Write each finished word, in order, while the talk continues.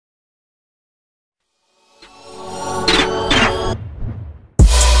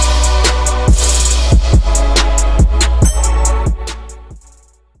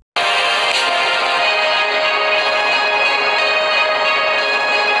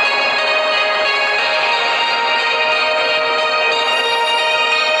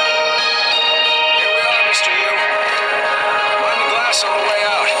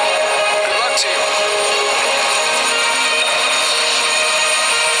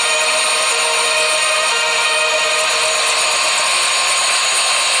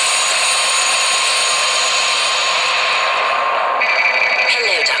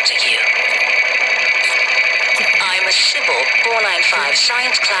certified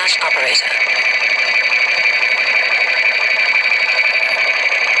science class operator.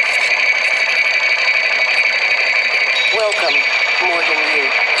 Welcome, Morgan Yu.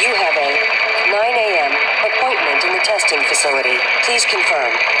 You have a 9 a.m. appointment in the testing facility. Please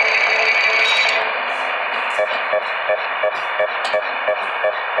confirm.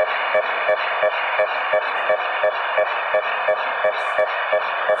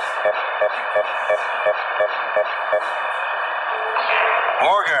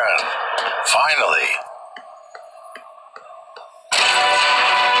 Morgan! Finally!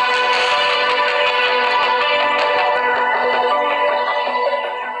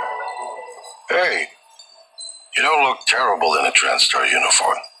 Hey, you don't look terrible in a TranStar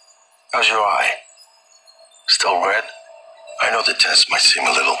uniform. How's your eye? Still red? I know the test might seem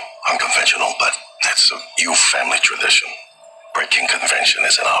a little unconventional, but that's a Yu family tradition. Breaking convention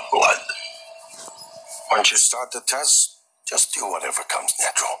is in our blood. Once you start the test, just do whatever comes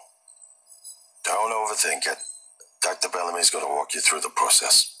natural. Don't overthink it. Dr. Bellamy's going to walk you through the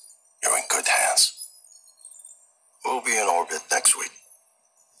process. You're in good hands. We'll be in orbit next week.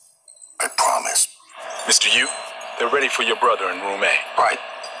 I promise. Mr. Yu, they're ready for your brother in room A. Right.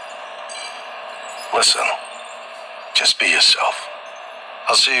 Listen, just be yourself.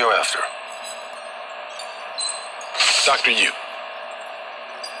 I'll see you after. Dr. Yu.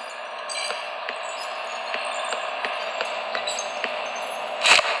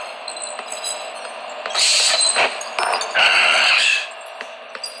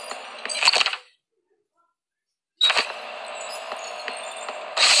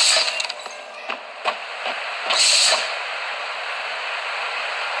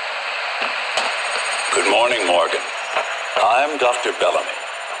 Good morning, Morgan. I'm Dr. Bellamy.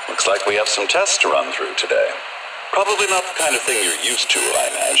 Looks like we have some tests to run through today. Probably not the kind of thing you're used to, I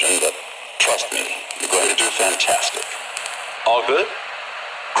imagine, but trust me, you're going to do fantastic. All good?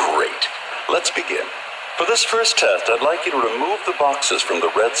 Great. Let's begin. For this first test, I'd like you to remove the boxes from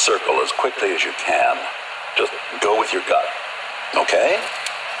the red circle as quickly as you can. Just go with your gut. Okay?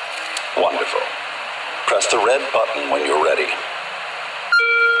 Wonderful. Press the red button when you're ready.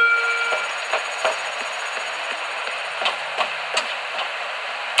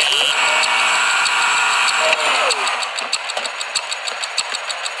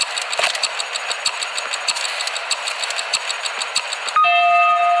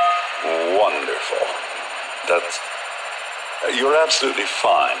 Wonderful. You're absolutely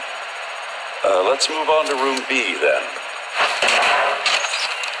fine. Let's move on to room B then.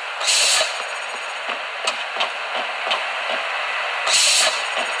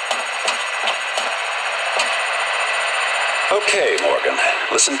 Okay, Morgan,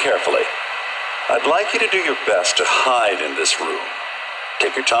 listen carefully. I'd like you to do your best to hide in this room.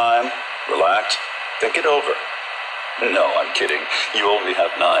 Take your time, relax, think it over. No, I'm kidding. You only have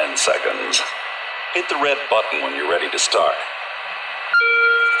 9 seconds. Hit the red button when you're ready to start.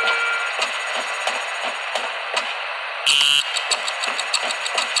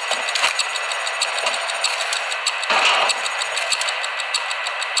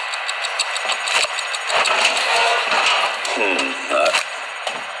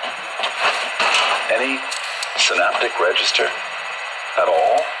 Any synaptic register at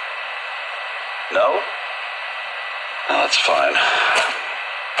all? No? No, that's fine.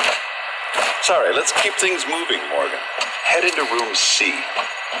 Sorry, let's keep things moving, Morgan. Head into room C.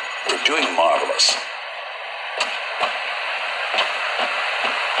 You're doing marvelous.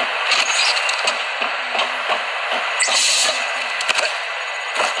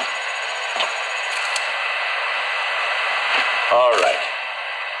 All right.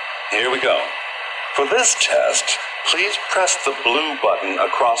 Here we go. For this test, please press the blue button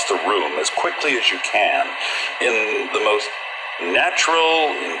across the room as quickly as you can in the most natural,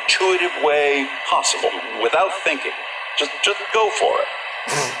 intuitive way possible, without thinking. Just go for it.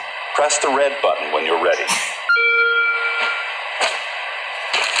 Press the red button when you're ready.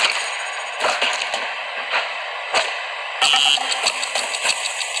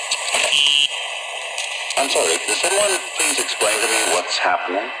 I'm sorry, could someone please explain to me what's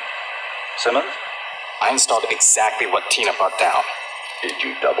happening? Simmons? I installed exactly what Tina brought down. Did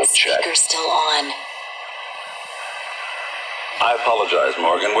you double check? Speaker's still on. I apologize,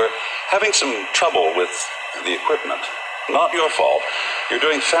 Morgan. We're having some trouble with the equipment. Not your fault. You're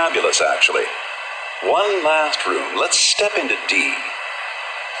doing fabulous, actually. One last room. Let's step into D.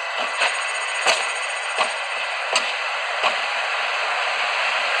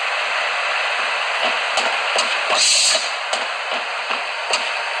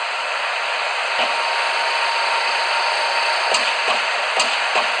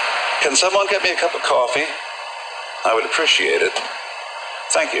 Can someone get me a cup of coffee? I would appreciate it.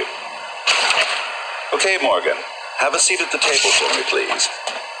 Thank you. Okay, Morgan. Have a seat at the table for me, please.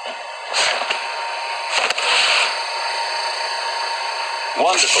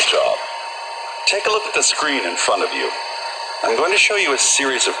 Wonderful job. Take a look at the screen in front of you. I'm going to show you a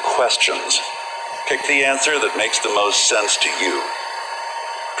series of questions. Pick the answer that makes the most sense to you.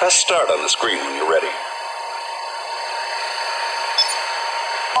 Press start on the screen when you're ready.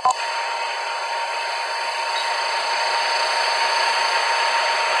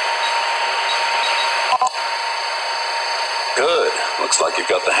 Good. Looks like you've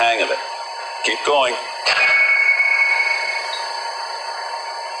got the hang of it. Keep going.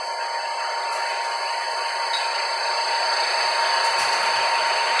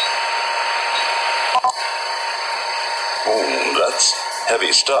 Oh, that's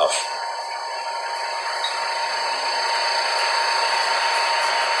heavy stuff.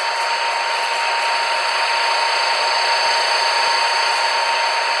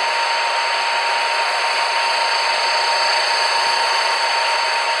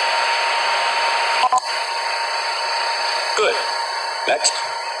 Good. Next.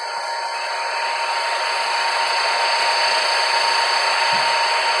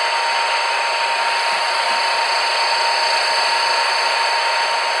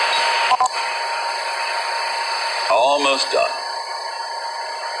 Almost done.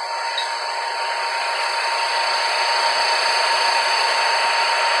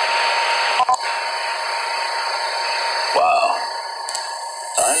 Wow.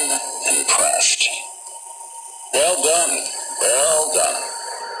 I'm impressed. Well done. Well done.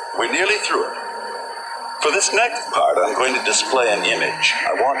 We're nearly through it. For this next part, I'm going to display an image.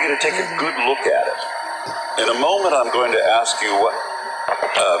 I want you to take a good look at it. In a moment, I'm going to ask you what...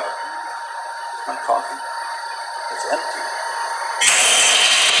 my coffee? It's empty.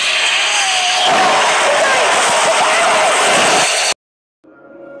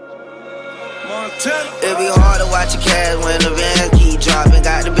 It be hard to watch your cash when the van keep dropping.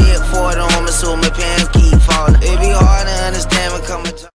 Got the big Ford on me, so my pants keep falling. It be hard to understand when coming.